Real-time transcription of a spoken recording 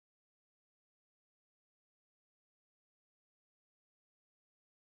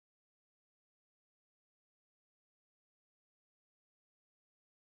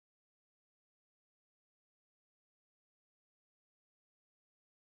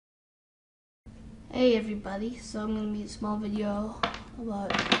Hey everybody, so I'm going to make a small video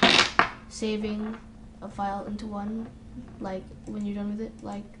about saving a file into one, like when you're done with it,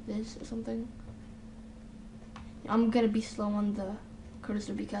 like this or something. I'm going to be slow on the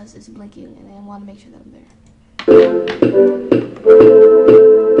cursor because it's blinking and I want to make sure that I'm there.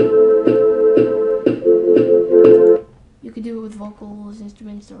 You could do it with vocals,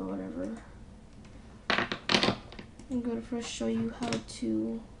 instruments, or whatever. I'm going to first show you how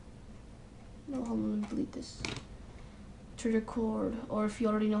to... No, hold on, let me delete this. To record, or if you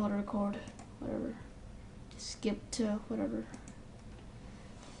already know how to record, whatever. Just skip to whatever.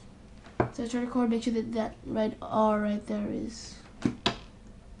 So to record, make sure that that red R right there is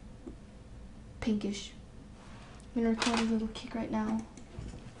pinkish. I'm gonna record a little kick right now.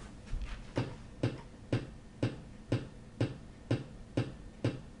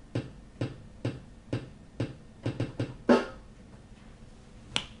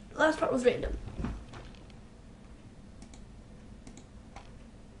 The last part was random.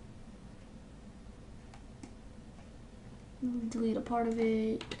 Delete a part of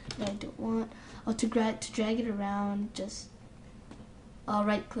it that I don't want. Oh, to drag it around, just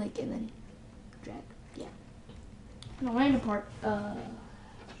right click and then drag. Yeah. And the random part.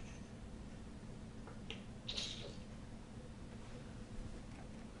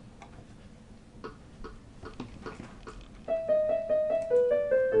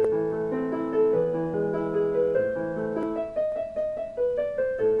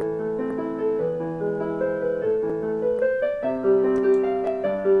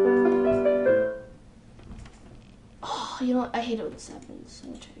 You know what? I hate it when this happens. So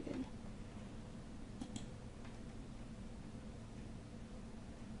I'm gonna try it again.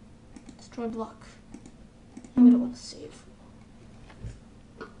 Destroy block. We don't want to save.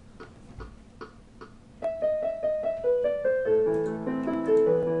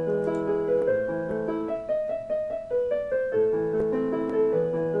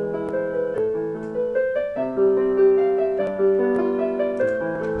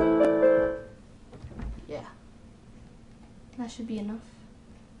 Yeah. That should be enough.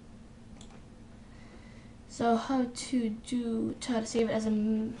 So how to try to save it as a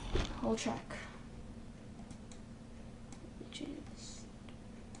whole track.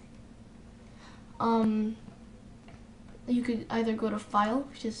 You could either go to File,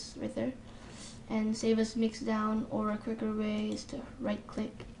 which is right there, and save as mix down, or a quicker way is to right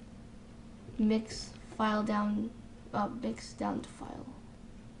click, mix file down, mix down to file.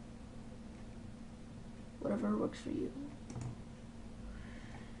 Whatever works for you.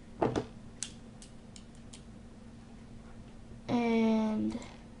 And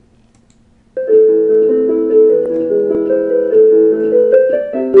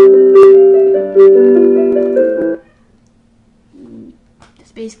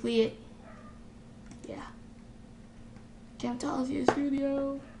that's basically it. Yeah. Camtasia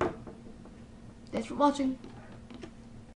Studio. Thanks for watching.